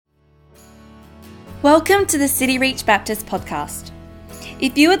Welcome to the City Reach Baptist podcast.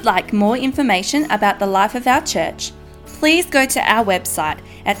 If you would like more information about the life of our church, please go to our website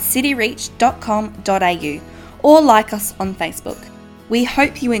at cityreach.com.au or like us on Facebook. We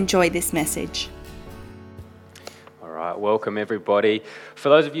hope you enjoy this message. All right, welcome everybody. For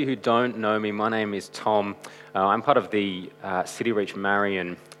those of you who don't know me, my name is Tom. I'm part of the City Reach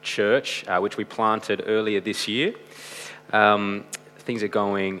Marion Church, which we planted earlier this year. Things are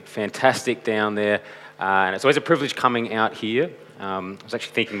going fantastic down there, and it's always a privilege coming out here. I was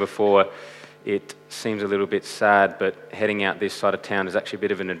actually thinking before, it seems a little bit sad, but heading out this side of town is actually a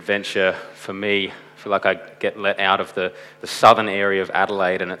bit of an adventure for me. I feel like I get let out of the southern area of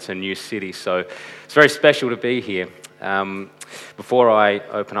Adelaide, and it's a new city, so it's very special to be here. Before I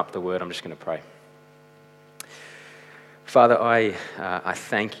open up the word, I'm just going to pray. Father, I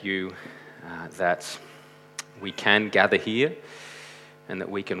thank you that we can gather here and that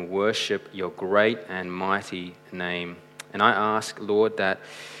we can worship your great and mighty name. And I ask, Lord, that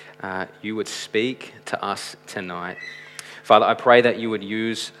you would speak to us tonight. Father, I pray that you would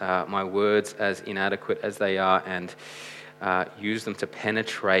use my words, as inadequate as they are, and use them to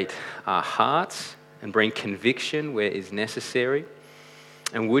penetrate our hearts and bring conviction where is necessary.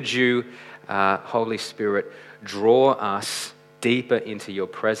 And would you, Holy Spirit, draw us deeper into your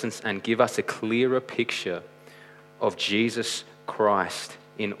presence and give us a clearer picture of Jesus Christ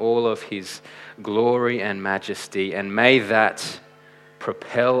in all of his glory and majesty, and may that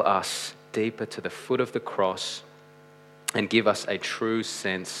propel us deeper to the foot of the cross and give us a true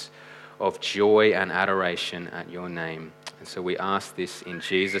sense of joy and adoration at your name. And so we ask this in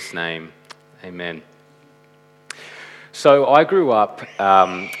Jesus' name, amen. So I grew up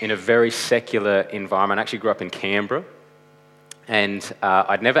in a very secular environment. I actually grew up in Canberra, and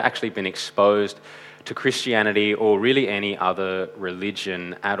I'd never actually been exposed to Christianity or really any other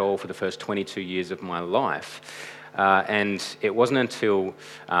religion at all for the first 22 years of my life. And it wasn't until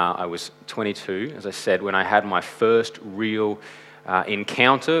I was 22, as I said, when I had my first real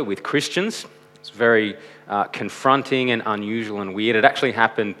encounter with Christians. It's very confronting and unusual and weird. It actually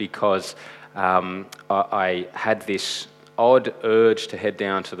happened because I had this odd urge to head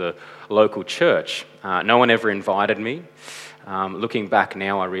down to the local church. No one ever invited me. Looking back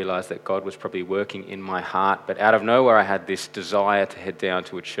now, I realize that God was probably working in my heart, but out of nowhere I had this desire to head down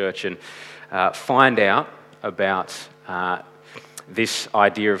to a church and find out about this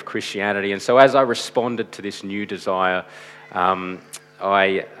idea of Christianity. And so as I responded to this new desire,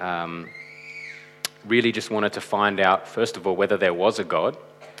 I really just wanted to find out, first of all, whether there was a God,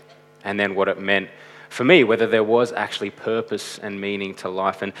 and then what it meant for me, whether there was actually purpose and meaning to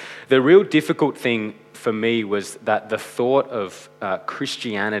life. And the real difficult thing for me was that the thought of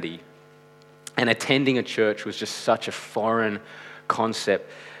Christianity and attending a church was just such a foreign concept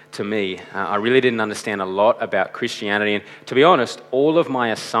to me. I really didn't understand a lot about Christianity, and to be honest, all of my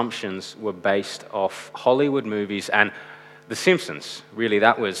assumptions were based off Hollywood movies and The Simpsons. Really,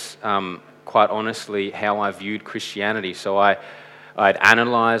 that was quite honestly how I viewed Christianity. So I'd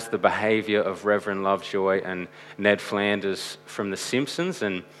analysed the behaviour of Reverend Lovejoy and Ned Flanders from The Simpsons,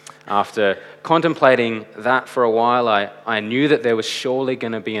 and after contemplating that for a while, I knew that there was surely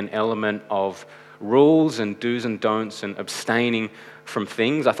going to be an element of rules and do's and don'ts and abstaining from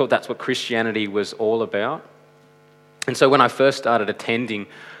things. I thought that's what Christianity was all about. And so when I first started attending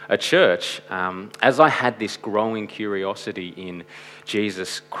a church, as I had this growing curiosity in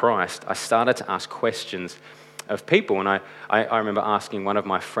Jesus Christ, I started to ask questions of people. And I remember asking one of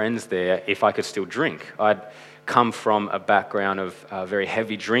my friends there if I could still drink. I'd come from a background of very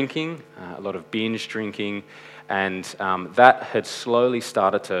heavy drinking, a lot of binge drinking, and that had slowly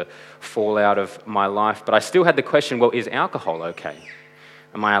started to fall out of my life. But I still had the question, well, is alcohol okay?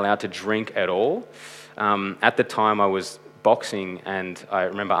 Am I allowed to drink at all? At the time I was boxing, and I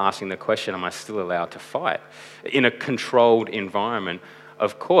remember asking the question, am I still allowed to fight? In a controlled environment,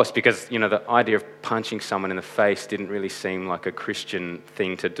 of course, because the idea of punching someone in the face didn't really seem like a Christian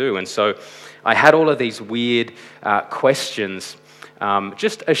thing to do. And so I had all of these weird questions,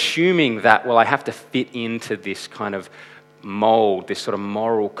 just assuming that, well, I have to fit into this kind of mold, this sort of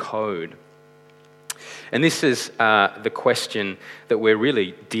moral code. And this is the question that we're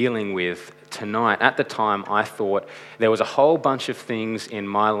really dealing with tonight. At the time, I thought there was a whole bunch of things in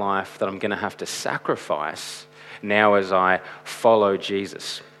my life that I'm going to have to sacrifice now as I follow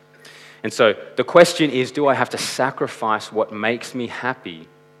Jesus. And so the question is, do I have to sacrifice what makes me happy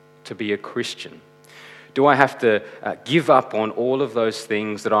to be a Christian? Do I have to give up on all of those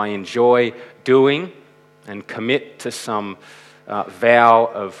things that I enjoy doing and commit to some vow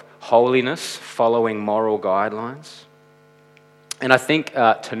of holiness, following moral guidelines? And I think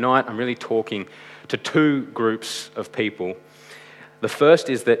tonight I'm really talking to two groups of people. The first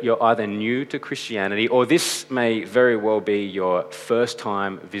is that you're either new to Christianity, or this may very well be your first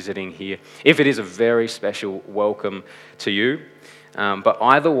time visiting here. If it is, a very special welcome to you. But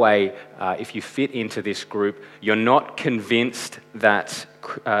either way, if you fit into this group, you're not convinced that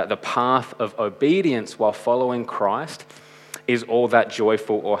the path of obedience while following Christ is all that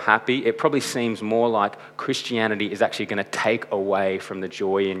joyful or happy. It probably seems more like Christianity is actually going to take away from the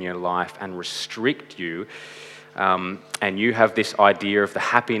joy in your life and restrict you. And you have this idea of the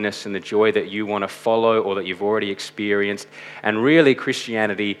happiness and the joy that you want to follow or that you've already experienced. And really,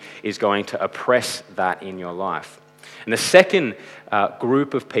 Christianity is going to oppress that in your life. And the second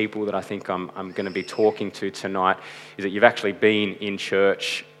group of people that I think I'm going to be talking to tonight is that you've actually been in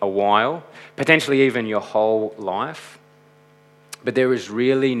church a while, potentially even your whole life, but there is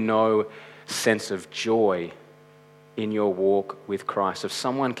really no sense of joy in your walk with Christ. If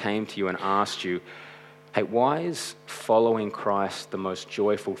someone came to you and asked you, hey, why is following Christ the most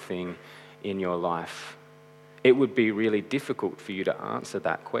joyful thing in your life? It would be really difficult for you to answer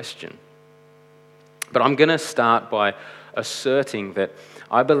that question. But I'm going to start by asserting that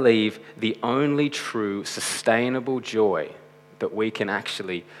I believe the only true sustainable joy that we can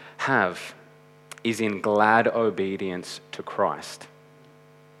actually have is in glad obedience to Christ.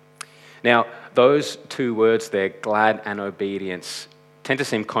 Now, those two words there, glad and obedience, tend to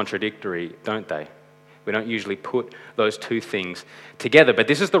seem contradictory, don't they? We don't usually put those two things together, but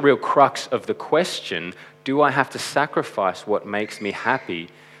this is the real crux of the question: do I have to sacrifice what makes me happy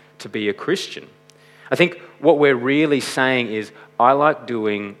to be a Christian? I think what we're really saying is, I like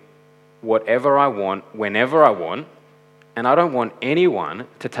doing whatever I want, whenever I want, and I don't want anyone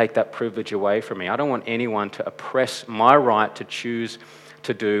to take that privilege away from me. I don't want anyone to oppress my right to choose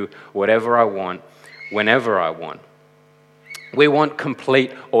to do whatever I want, whenever I want. We want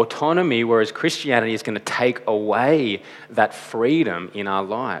complete autonomy, whereas Christianity is going to take away that freedom in our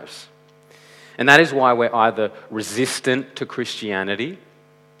lives. And that is why we're either resistant to Christianity,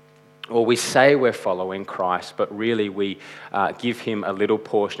 or we say we're following Christ, but really we give him a little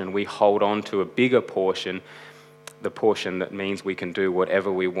portion and we hold on to a bigger portion, the portion that means we can do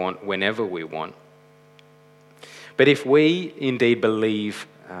whatever we want, whenever we want. But if we indeed believe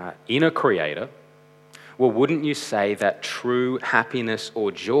in a creator, well, wouldn't you say that true happiness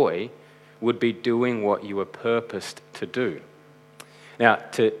or joy would be doing what you were purposed to do? Now,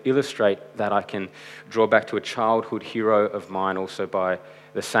 to illustrate that, I can draw back to a childhood hero of mine, also by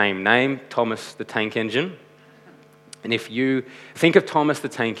the same name, Thomas the Tank Engine. And if you think of Thomas the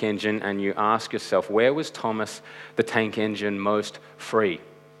Tank Engine and you ask yourself, where was Thomas the Tank Engine most free?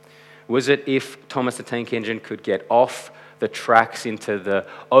 Was it if Thomas the Tank Engine could get off the tracks into the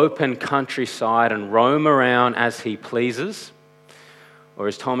open countryside and roam around as he pleases? Or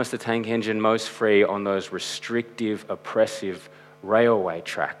is Thomas the Tank Engine most free on those restrictive, oppressive railway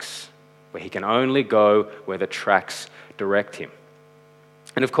tracks, where he can only go where the tracks direct him?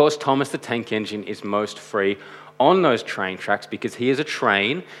 And of course, Thomas the Tank Engine is most free on those train tracks because he is a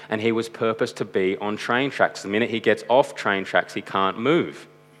train and he was purposed to be on train tracks. The minute he gets off train tracks, he can't move.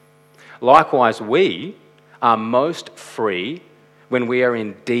 Likewise, we are most free when we are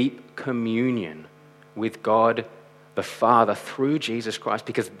in deep communion with God the Father through Jesus Christ,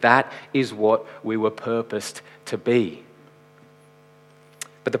 because that is what we were purposed to be.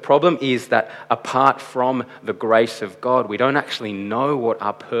 But the problem is that apart from the grace of God, we don't actually know what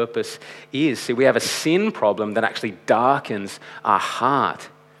our purpose is. See, we have a sin problem that actually darkens our heart,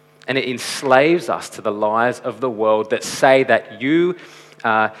 and it enslaves us to the lies of the world that say that you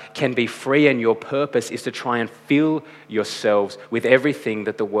can be free and your purpose is to try and fill yourselves with everything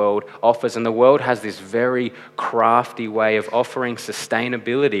that the world offers. And the world has this very crafty way of offering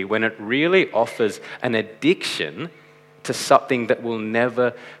sustainability when it really offers an addiction to something that will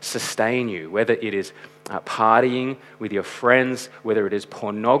never sustain you, whether it is partying with your friends, whether it is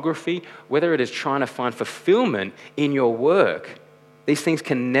pornography, whether it is trying to find fulfillment in your work. These things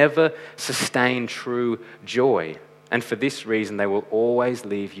can never sustain true joy. And for this reason, they will always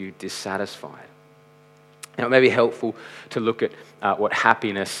leave you dissatisfied. Now, it may be helpful to look at what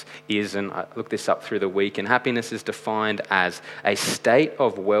happiness is, and I looked this up through the week, and happiness is defined as a state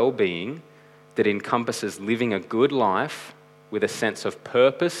of well-being that encompasses living a good life with a sense of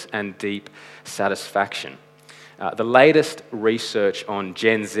purpose and deep satisfaction. The latest research on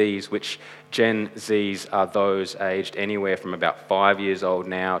Gen Zs, which Gen Zs are those aged anywhere from about 5 years old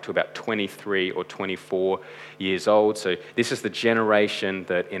now to about 23 or 24 years old. So this is the generation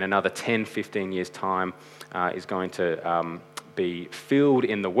that in another 10, 15 years' time is going to be filled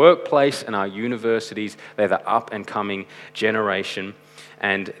in the workplace and our universities. They're the up-and-coming generation.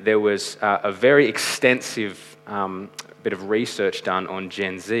 and there was a very extensive bit of research done on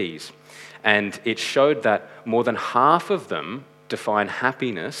Gen Zs, and it showed that more than half of them define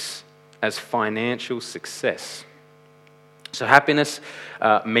happiness as financial success. So happiness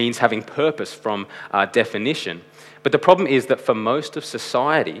means having purpose from definition, but the problem is that for most of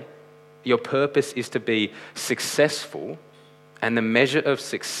society, your purpose is to be successful, and the measure of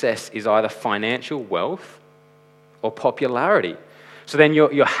success is either financial wealth or popularity. So then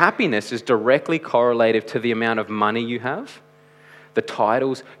your happiness is directly correlated to the amount of money you have, the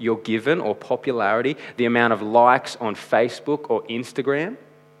titles you're given or popularity, the amount of likes on Facebook or Instagram.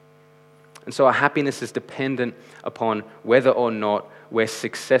 And so our happiness is dependent upon whether or not we're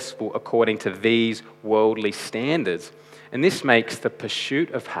successful according to these worldly standards. And this makes the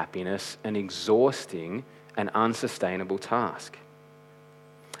pursuit of happiness an exhausting and unsustainable task.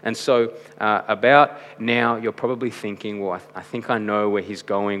 And so about now, you're probably thinking, well, I think I know where he's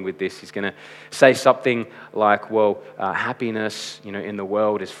going with this. He's going to say something like, well, happiness, in the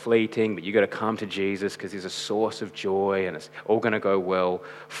world is fleeting, but you've got to come to Jesus because he's a source of joy and it's all going to go well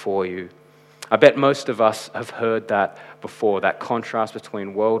for you. I bet most of us have heard that before, that contrast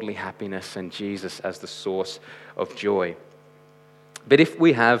between worldly happiness and Jesus as the source of joy. But if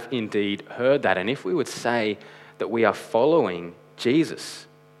we have indeed heard that, and if we would say that we are following Jesus,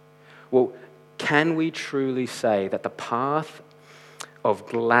 well, can we truly say that the path of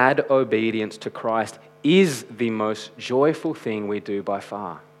glad obedience to Christ is the most joyful thing we do by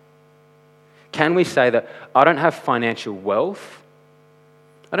far? Can we say that I don't have financial wealth,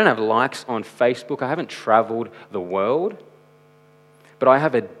 I don't have likes on Facebook, I haven't traveled the world, but I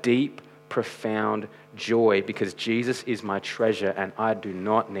have a deep, profound joy because Jesus is my treasure and I do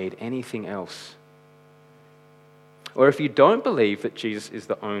not need anything else? Or if you don't believe that Jesus is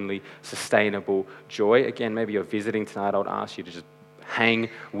the only sustainable joy, again, maybe you're visiting tonight, I would ask you to just hang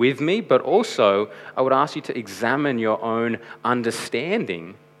with me, but also I would ask you to examine your own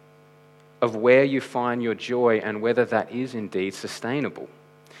understanding of where you find your joy and whether that is indeed sustainable.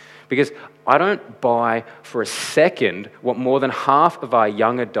 Because I don't buy for a second what more than half of our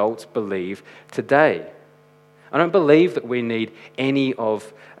young adults believe today. I don't believe that we need any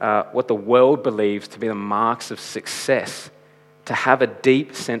of what the world believes to be the marks of success to have a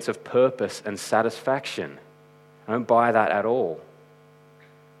deep sense of purpose and satisfaction. I don't buy that at all.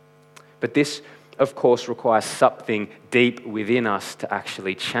 But this, of course, requires something deep within us to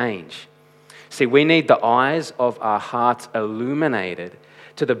actually change. See, we need the eyes of our hearts illuminated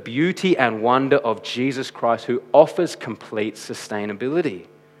to the beauty and wonder of Jesus Christ, who offers complete sustainability.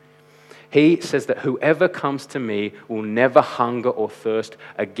 He says that whoever comes to me will never hunger or thirst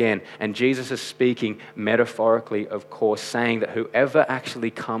again. And Jesus is speaking metaphorically, of course, saying that whoever actually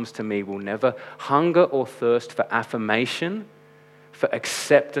comes to me will never hunger or thirst for affirmation, for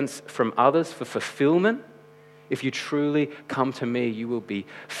acceptance from others, for fulfillment. If you truly come to me, you will be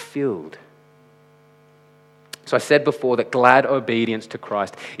filled. So I said before that glad obedience to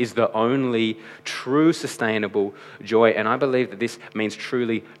Christ is the only true sustainable joy. And I believe that this means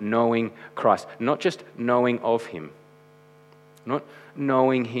truly knowing Christ. Not just knowing of him. Not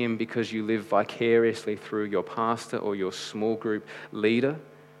knowing him because you live vicariously through your pastor or your small group leader.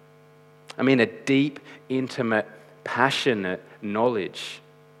 I mean a deep, intimate, passionate knowledge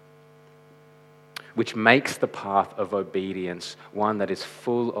which makes the path of obedience one that is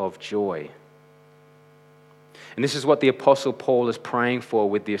full of joy. And this is what the Apostle Paul is praying for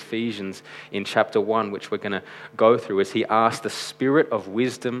with the Ephesians in chapter 1, which we're going to go through, as he asks the spirit of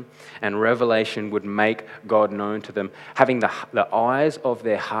wisdom and revelation would make God known to them, having the eyes of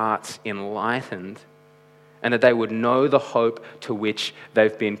their hearts enlightened, and that they would know the hope to which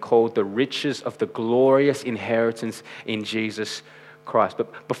they've been called, the riches of the glorious inheritance in Jesus Christ.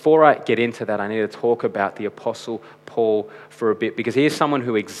 But before I get into that, I need to talk about the Apostle Paul for a bit, because he is someone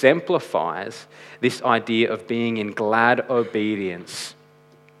who exemplifies this idea of being in glad obedience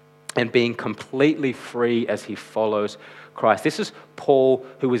and being completely free as he follows Christ. This is Paul,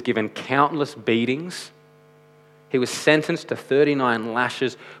 who was given countless beatings. He was sentenced to 39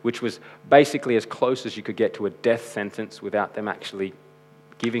 lashes, which was basically as close as you could get to a death sentence without them actually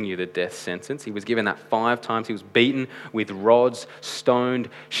giving you the death sentence. He was given that 5 times. He was beaten with rods, stoned,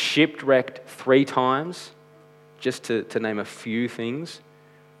 shipwrecked 3 times, just to name a few things.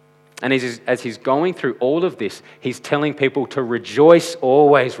 And as he's going through all of this, he's telling people to rejoice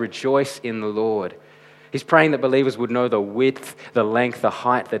always, rejoice in the Lord. He's praying that believers would know the width, the length, the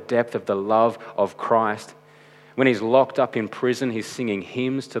height, the depth of the love of Christ. When he's locked up in prison, he's singing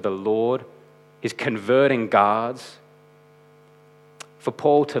hymns to the Lord. He's converting guards. For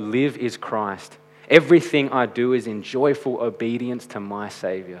Paul, to live is Christ. Everything I do is in joyful obedience to my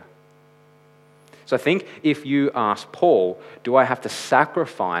Savior. So I think if you ask Paul, do I have to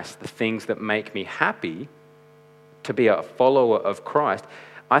sacrifice the things that make me happy to be a follower of Christ?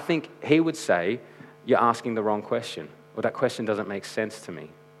 I think he would say, you're asking the wrong question, or that question doesn't make sense to me.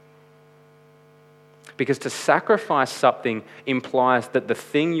 Because to sacrifice something implies that the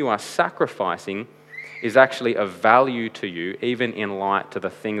thing you are sacrificing is actually of value to you, even in light to the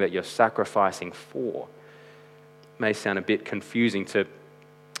thing that you're sacrificing for. It may sound a bit confusing to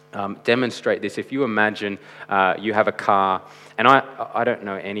demonstrate this. If you imagine you have a car, and I don't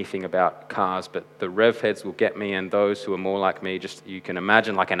know anything about cars, but the rev heads will get me, and those who are more like me, just you can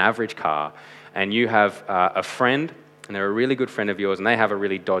imagine like an average car, and you have a friend, and they're a really good friend of yours, and they have a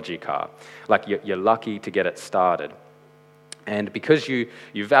really dodgy car. Like you're lucky to get it started. And because you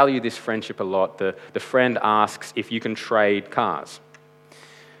value this friendship a lot, the friend asks if you can trade cars.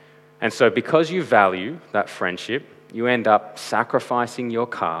 And so because you value that friendship, you end up sacrificing your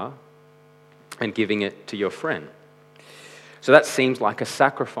car and giving it to your friend. So that seems like a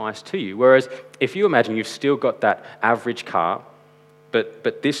sacrifice to you. Whereas if you imagine you've still got that average car,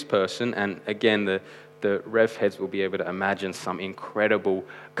 but this person, and again, the rev heads will be able to imagine some incredible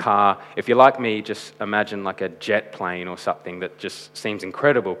car. If you're like me, just imagine like a jet plane or something that just seems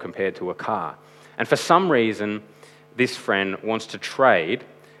incredible compared to a car. And for some reason, this friend wants to trade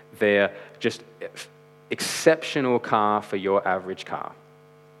their just exceptional car for your average car.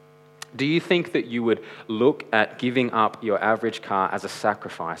 Do you think that you would look at giving up your average car as a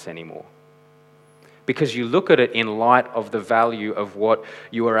sacrifice anymore? Because you look at it in light of the value of what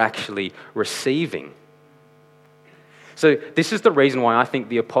you are actually receiving. So this is the reason why I think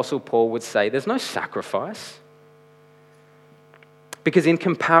the Apostle Paul would say there's no sacrifice. Because in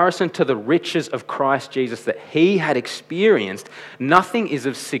comparison to the riches of Christ Jesus that he had experienced, nothing is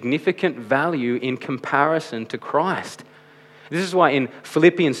of significant value in comparison to Christ. This is why in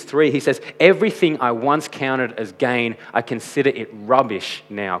Philippians 3 he says, everything I once counted as gain, I consider it rubbish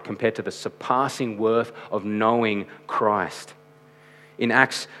now compared to the surpassing worth of knowing Christ. In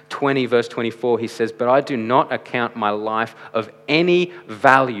Acts 20 verse 24 he says, but I do not account my life of any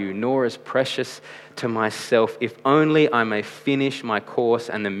value, nor as precious to myself, if only I may finish my course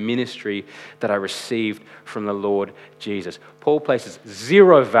and the ministry that I received from the Lord Jesus. Paul places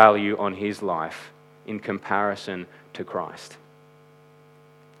zero value on his life in comparison to Christ.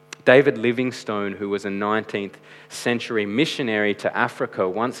 David Livingstone, who was a 19th century missionary to Africa,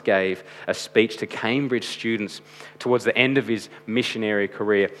 once gave a speech to Cambridge students towards the end of his missionary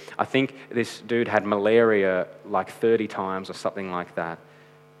career. I think this dude had malaria like 30 times or something like that.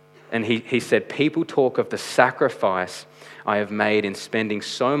 And he said, people talk of the sacrifice I have made in spending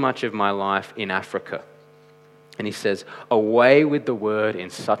so much of my life in Africa. And he says, away with the word in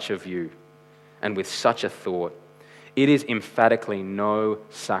such a view and with such a thought. It is emphatically no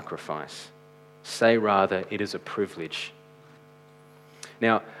sacrifice. Say rather, it is a privilege.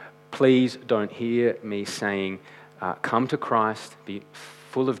 Now, please don't hear me saying, come to Christ, be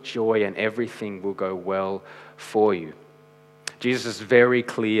full of joy, and everything will go well for you. Jesus is very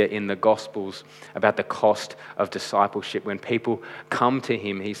clear in the Gospels about the cost of discipleship. When people come to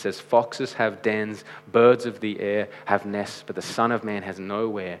him, he says, foxes have dens, birds of the air have nests, but the Son of Man has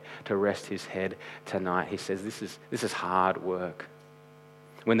nowhere to rest his head tonight. He says, this is hard work.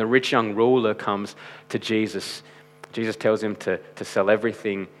 When the rich young ruler comes to Jesus, Jesus tells him to sell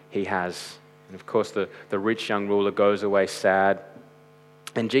everything he has. And of course, the rich young ruler goes away sad.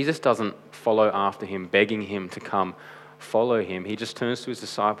 And Jesus doesn't follow after him, begging him to come follow him. He just turns to his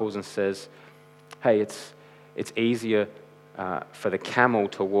disciples and says, hey, it's easier for the camel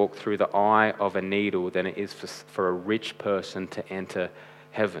to walk through the eye of a needle than it is for a rich person to enter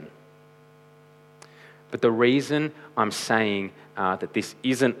heaven. But the reason I'm saying that this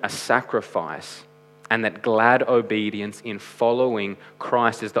isn't a sacrifice and that glad obedience in following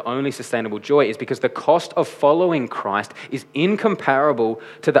Christ is the only sustainable joy is because the cost of following Christ is incomparable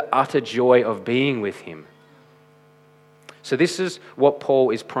to the utter joy of being with him. So this is what Paul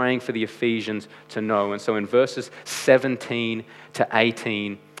is praying for the Ephesians to know. And so in verses 17 to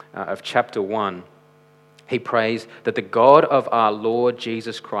 18 of chapter 1, he prays that the God of our Lord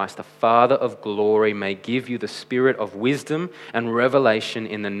Jesus Christ, the Father of glory, may give you the spirit of wisdom and revelation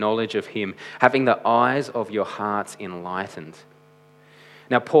in the knowledge of him, having the eyes of your hearts enlightened.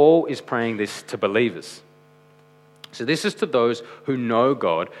 Now, Paul is praying this to believers. So this is to those who know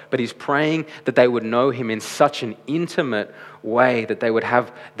God, but he's praying that they would know him in such an intimate way that they would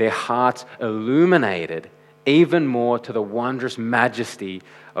have their hearts illuminated even more to the wondrous majesty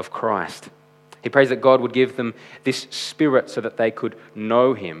of Christ. He prays that God would give them this spirit so that they could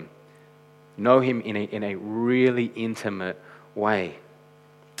know him. know him in a really intimate way.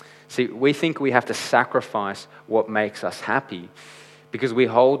 See, we think we have to sacrifice what makes us happy because we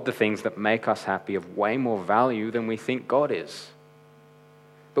hold the things that make us happy of way more value than we think God is.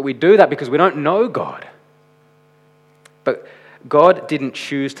 But we do that because we don't know God. But God didn't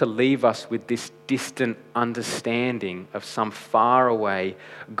choose to leave us with this distant understanding of some faraway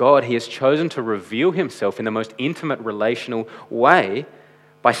God. He has chosen to reveal himself in the most intimate relational way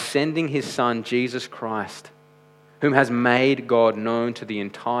by sending his Son, Jesus Christ, whom has made God known to the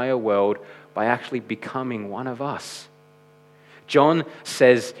entire world by actually becoming one of us. John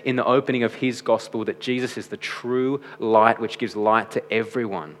says in the opening of his gospel that Jesus is the true light which gives light to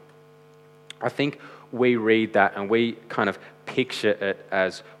everyone. I think we read that and we kind of picture it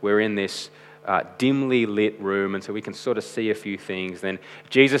as we're in this dimly lit room, and so we can sort of see a few things. Then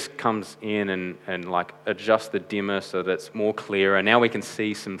Jesus comes in and like adjusts the dimmer so that it's more clear, and now we can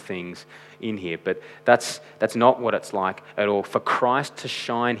see some things in here. But that's not what it's like at all. For Christ to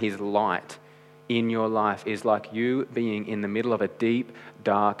shine his light in your life is like you being in the middle of a deep,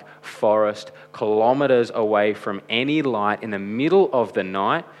 dark forest, kilometers away from any light, in the middle of the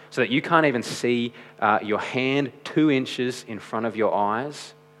night, so that you can't even see your hand 2 inches in front of your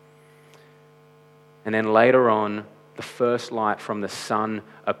eyes. And then later on, the first light from the sun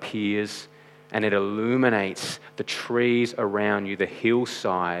appears and it illuminates the trees around you, the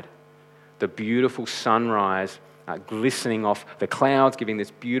hillside, the beautiful sunrise glistening off the clouds, giving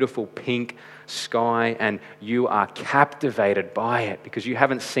this beautiful pink sky, and you are captivated by it because you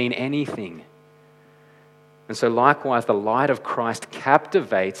haven't seen anything. And so likewise, the light of Christ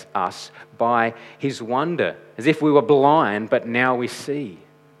captivates us by his wonder, as if we were blind, but now we see.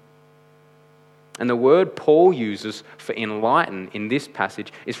 And the word Paul uses for enlighten in this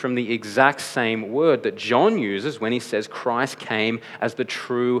passage is from the exact same word that John uses when he says Christ came as the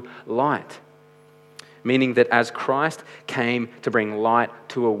true light. Meaning that as Christ came to bring light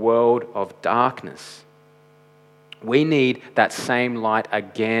to a world of darkness, we need that same light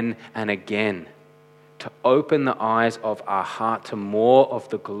again and again to open the eyes of our heart to more of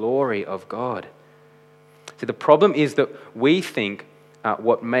the glory of God. See, the problem is that we think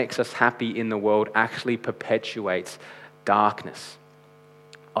what makes us happy in the world actually perpetuates darkness.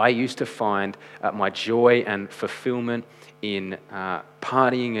 I used to find my joy and fulfillment in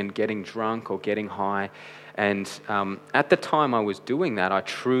partying and getting drunk or getting high. And at the time I was doing that, I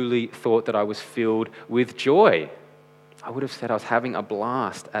truly thought that I was filled with joy. I would have said I was having a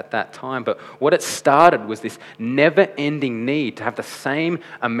blast at that time. But what it started was this never-ending need to have the same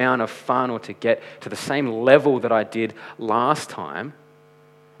amount of fun or to get to the same level that I did last time.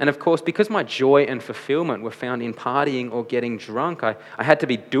 And of course, because my joy and fulfillment were found in partying or getting drunk, I had to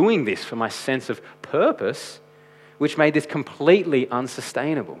be doing this for my sense of purpose, which made this completely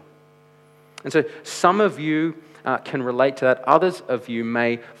unsustainable. And so some of you can relate to that. Others of you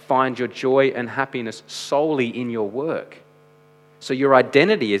may find your joy and happiness solely in your work. So your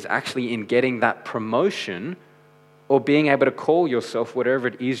identity is actually in getting that promotion or being able to call yourself whatever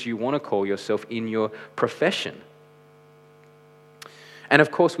it is you want to call yourself in your profession. And of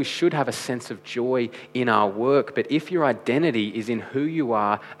course, we should have a sense of joy in our work, but if your identity is in who you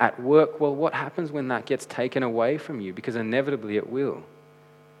are at work, well, what happens when that gets taken away from you? Because inevitably it will.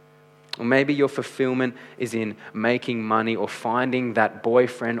 Or maybe your fulfillment is in making money or finding that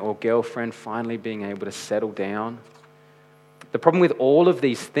boyfriend or girlfriend, finally being able to settle down. The problem with all of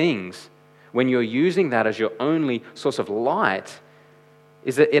these things, when you're using that as your only source of light,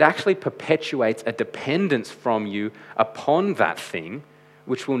 is that it actually perpetuates a dependence from you upon that thing,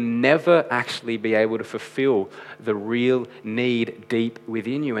 which will never actually be able to fulfill the real need deep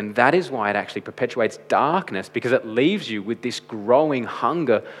within you. And that is why it actually perpetuates darkness, because it leaves you with this growing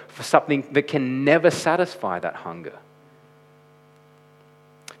hunger for something that can never satisfy that hunger.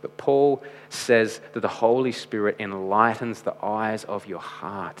 But Paul says that the Holy Spirit enlightens the eyes of your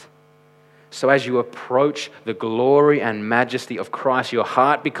heart. So as you approach the glory and majesty of Christ, your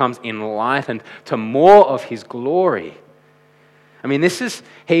heart becomes enlightened to more of his glory. I mean, this is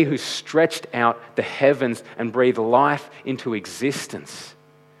he who stretched out the heavens and breathed life into existence.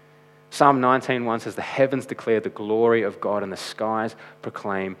 Psalm 19:1 says, the heavens declare the glory of God and the skies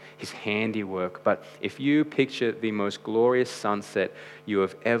proclaim his handiwork. But if you picture the most glorious sunset you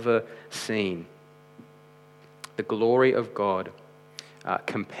have ever seen, the glory of God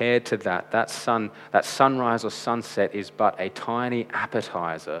compared to that sunrise or sunset is but a tiny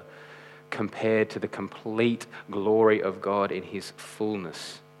appetizer compared to the complete glory of God in his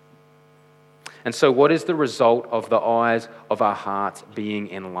fullness. And so what is the result of the eyes of our hearts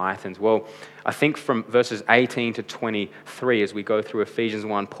being enlightened? Well, I think from verses 18 to 23, as we go through Ephesians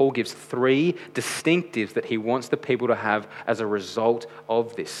 1, Paul gives 3 distinctives that he wants the people to have as a result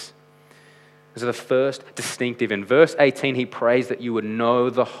of this. So the first distinctive, in verse 18, he prays that you would know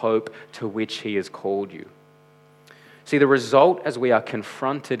the hope to which he has called you. See, the result as we are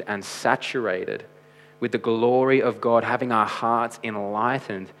confronted and saturated with the glory of God, having our hearts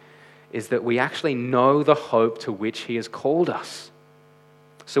enlightened, is that we actually know the hope to which he has called us.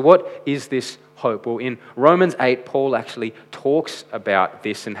 So what is this hope? Well, in Romans 8, Paul actually talks about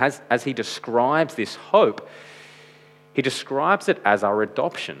this, and as he describes this hope, he describes it as our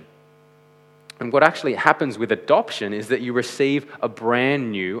adoption. And what actually happens with adoption is that you receive a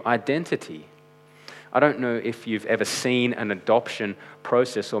brand new identity. I don't know if you've ever seen an adoption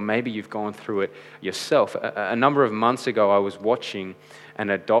process, or maybe you've gone through it yourself. A number of months ago, I was watching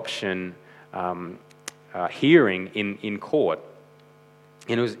an adoption hearing in court.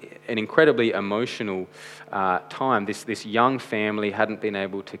 And it was an incredibly emotional time. This young family hadn't been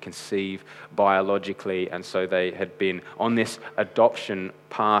able to conceive biologically, and so they had been on this adoption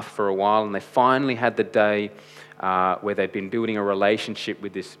path for a while, and they finally had the day where they'd been building a relationship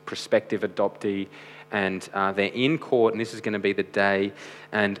with this prospective adoptee, and they're in court, and this is going to be the day,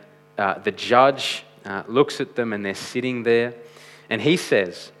 and the judge looks at them, and they're sitting there, and he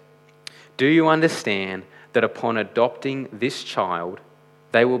says, "Do you understand that upon adopting this child,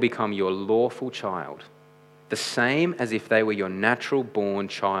 they will become your lawful child, the same as if they were your natural-born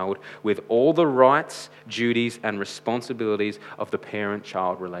child, with all the rights, duties, and responsibilities of the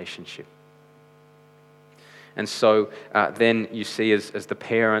parent-child relationship?" And so then you see as the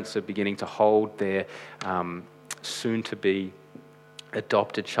parents are beginning to hold their soon-to-be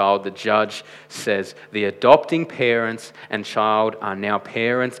adopted child, the judge says, "The adopting parents and child are now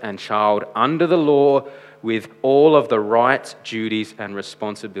parents and child under the law, with all of the rights, duties, and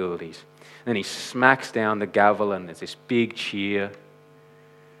responsibilities." Then he smacks down the gavel, and there's this big cheer.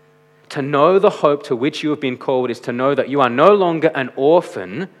 To know the hope to which you have been called is to know that you are no longer an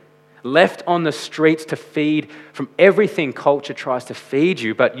orphan left on the streets to feed from everything culture tries to feed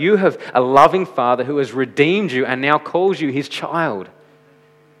you, but you have a loving Father who has redeemed you and now calls you his child.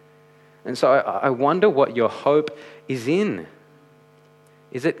 And so I wonder what your hope is in.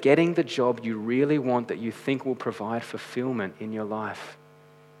 Is it getting the job you really want that you think will provide fulfillment in your life?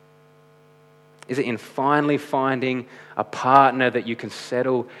 Is it in finally finding a partner that you can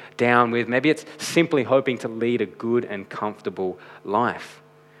settle down with? Maybe it's simply hoping to lead a good and comfortable life.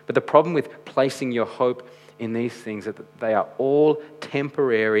 But the problem with placing your hope in these things is that they are all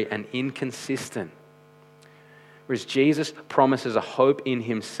temporary and inconsistent. Whereas Jesus promises a hope in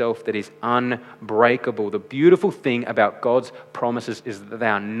himself that is unbreakable. The beautiful thing about God's promises is that they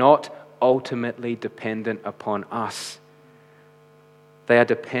are not ultimately dependent upon us. They are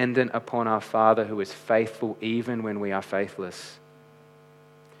dependent upon our Father who is faithful even when we are faithless.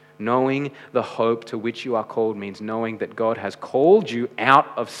 Knowing the hope to which you are called means knowing that God has called you out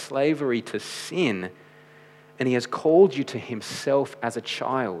of slavery to sin, and he has called you to himself as a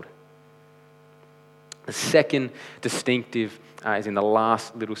child. The second distinctive is in the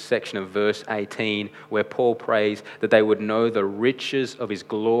last little section of verse 18, where Paul prays that they would know the riches of his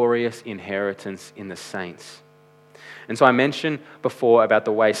glorious inheritance in the saints. And so I mentioned before about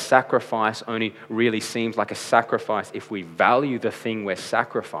the way sacrifice only really seems like a sacrifice if we value the thing we're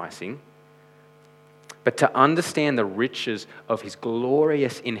sacrificing. But to understand the riches of his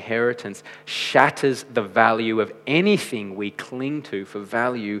glorious inheritance shatters the value of anything we cling to for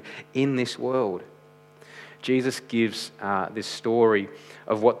value in this world. Jesus gives this story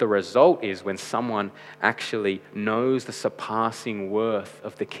of what the result is when someone actually knows the surpassing worth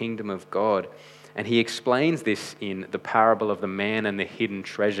of the kingdom of God. And he explains this in the parable of the man and the hidden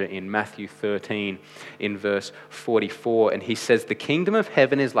treasure in Matthew 13 in verse 44. And he says, "The kingdom of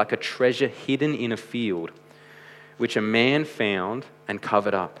heaven is like a treasure hidden in a field, which a man found and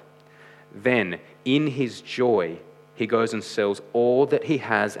covered up. Then, in his joy, he goes and sells all that he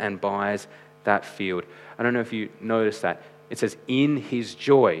has and buys that field." I don't know if you noticed that. It says, in his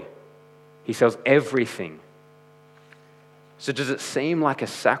joy, he sells everything. So does it seem like a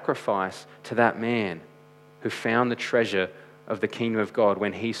sacrifice to that man who found the treasure of the kingdom of God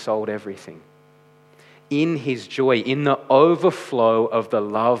when he sold everything? In his joy, in the overflow of the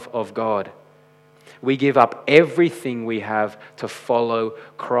love of God, we give up everything we have to follow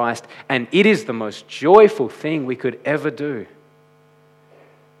Christ. And it is the most joyful thing we could ever do.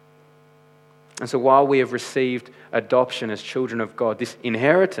 And so while we have received adoption as children of God, this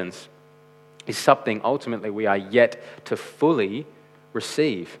inheritance is something ultimately we are yet to fully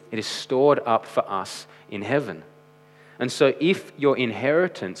receive. It is stored up for us in heaven. And so if your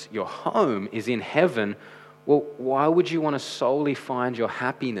inheritance, your home, is in heaven, well, why would you want to solely find your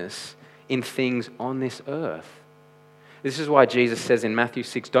happiness in things on this earth? This is why Jesus says in Matthew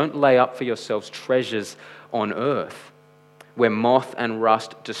 6, don't lay up for yourselves treasures on earth, where moth and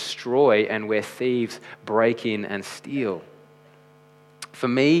rust destroy and where thieves break in and steal. For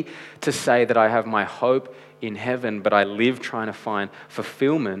me to say that I have my hope in heaven, but I live trying to find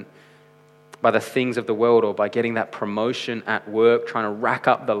fulfillment by the things of the world or by getting that promotion at work, trying to rack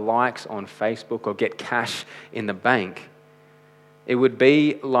up the likes on Facebook or get cash in the bank, it would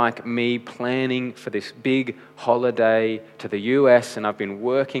be like me planning for this big holiday to the US, and I've been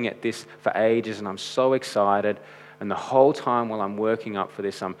working at this for ages and I'm so excited, and the whole time while I'm working up for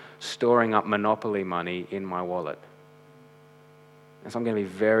this, I'm storing up Monopoly money in my wallet. And so I'm going to be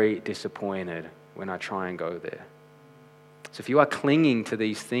very disappointed when I try and go there. So if you are clinging to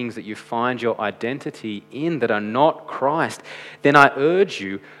these things that you find your identity in that are not Christ, then I urge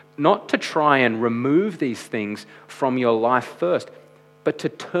you not to try and remove these things from your life first, but to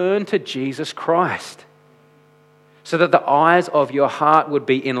turn to Jesus Christ, so that the eyes of your heart would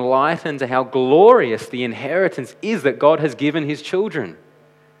be enlightened to how glorious the inheritance is that God has given his children.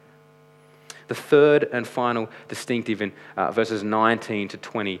 The third and final distinctive in verses 19 to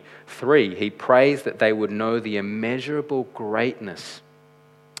 23, he prays that they would know the immeasurable greatness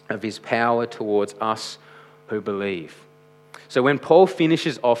of his power towards us who believe. So when Paul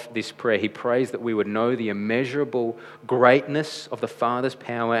finishes off this prayer, he prays that we would know the immeasurable greatness of the Father's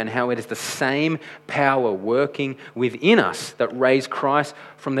power and how it is the same power working within us that raised Christ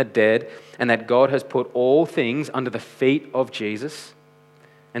from the dead, and that God has put all things under the feet of Jesus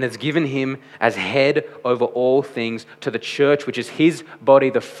and has given him as head over all things to the church, which is his body,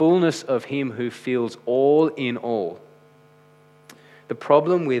 the fullness of him who fills all in all. The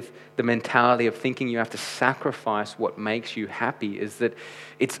problem with the mentality of thinking you have to sacrifice what makes you happy is that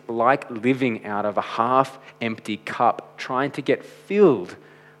it's like living out of a half-empty cup, trying to get filled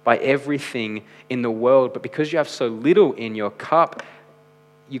by everything in the world. But because you have so little in your cup,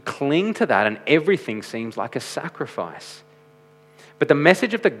 you cling to that and everything seems like a sacrifice. But the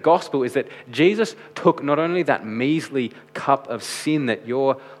message of the gospel is that Jesus took not only that measly cup of sin that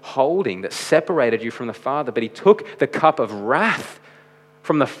you're holding, that separated you from the Father, but he took the cup of wrath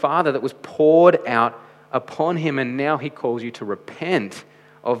from the Father that was poured out upon him, and now he calls you to repent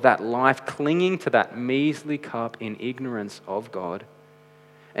of that life, clinging to that measly cup in ignorance of God.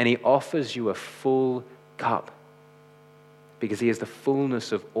 And he offers you a full cup because he is the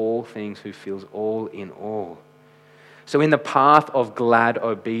fullness of all things who fills all in all. So in the path of glad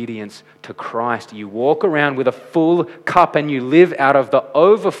obedience to Christ, you walk around with a full cup and you live out of the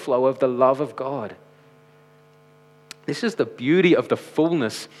overflow of the love of God. This is the beauty of the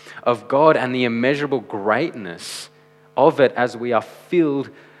fullness of God and the immeasurable greatness of it as we are filled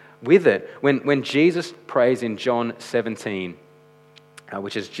with it. When Jesus prays in John 17,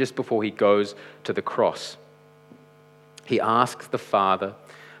 which is just before he goes to the cross, he asks the Father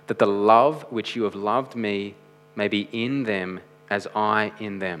that the love which you have loved me may be in them as I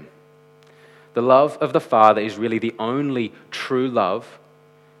in them. The love of the Father is really the only true love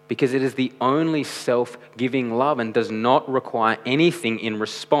because it is the only self-giving love and does not require anything in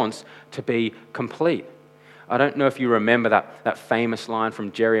response to be complete. I don't know if you remember that famous line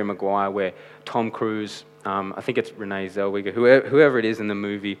from Jerry Maguire where Tom Cruise, I think it's Renee Zellweger, whoever it is in the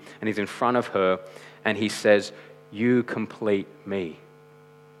movie, and he's in front of her and he says, "You complete me."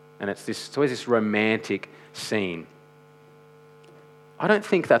 And it's always this romantic scene. I don't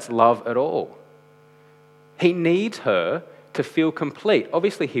think that's love at all. He needs her to feel complete.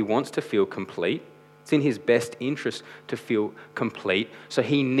 Obviously, he wants to feel complete. It's in his best interest to feel complete. So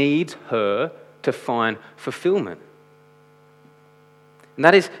he needs her to find fulfillment. And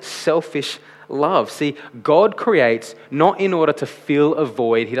that is selfish love. See, God creates not in order to fill a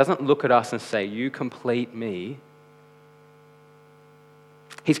void. He doesn't look at us and say, "You complete me."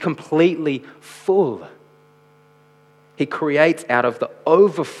 He's completely full. He creates out of the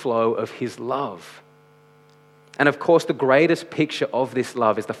overflow of his love. And of course, the greatest picture of this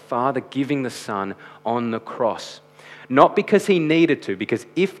love is the Father giving the Son on the cross. Not because he needed to, because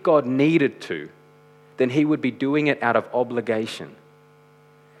if God needed to, then he would be doing it out of obligation.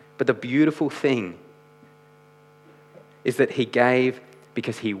 But the beautiful thing is that he gave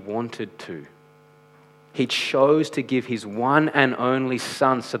because he wanted to. He chose to give his one and only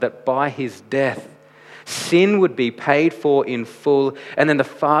Son so that by his death, sin would be paid for in full, and then the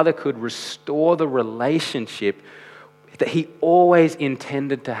Father could restore the relationship that he always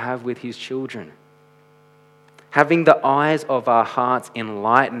intended to have with his children. Having the eyes of our hearts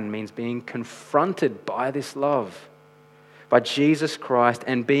enlightened means being confronted by this love, by Jesus Christ,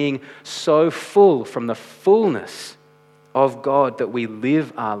 and being so full from the fullness of God that we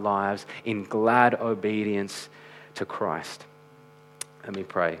live our lives in glad obedience to Christ. Let me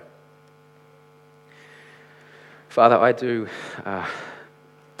pray. Father,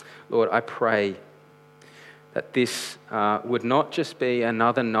 Lord, I pray that this would not just be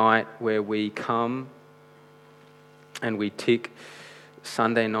another night where we come and we tick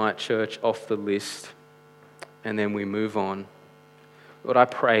Sunday night church off the list and then we move on. Lord, I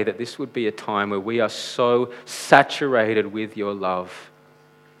pray that this would be a time where we are so saturated with your love,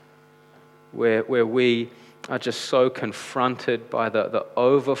 where we are just so confronted by the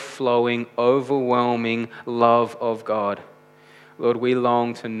overflowing, overwhelming love of God. Lord, we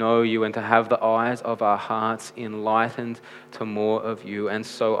long to know you and to have the eyes of our hearts enlightened to more of you. And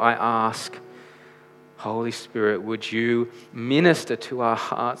so I ask, Holy Spirit, would you minister to our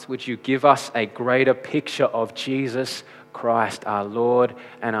hearts? Would you give us a greater picture of Jesus Christ, our Lord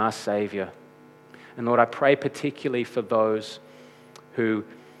and our Savior? And Lord, I pray particularly for those who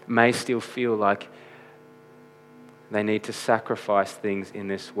may still feel like they need to sacrifice things in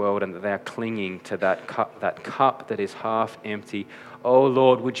this world and that they are clinging to that cup that is half empty. Oh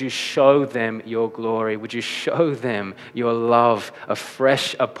Lord, would you show them your glory? Would you show them your love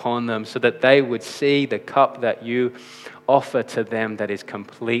afresh upon them so that they would see the cup that you offer to them that is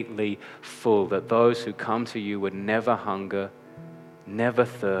completely full, that those who come to you would never hunger, never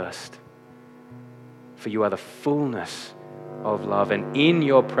thirst, for you are the fullness of love, and in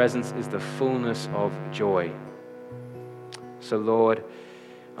your presence is the fullness of joy. So Lord,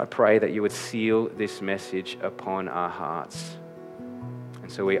 I pray that you would seal this message upon our hearts.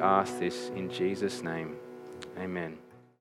 And so we ask this in Jesus' name. Amen.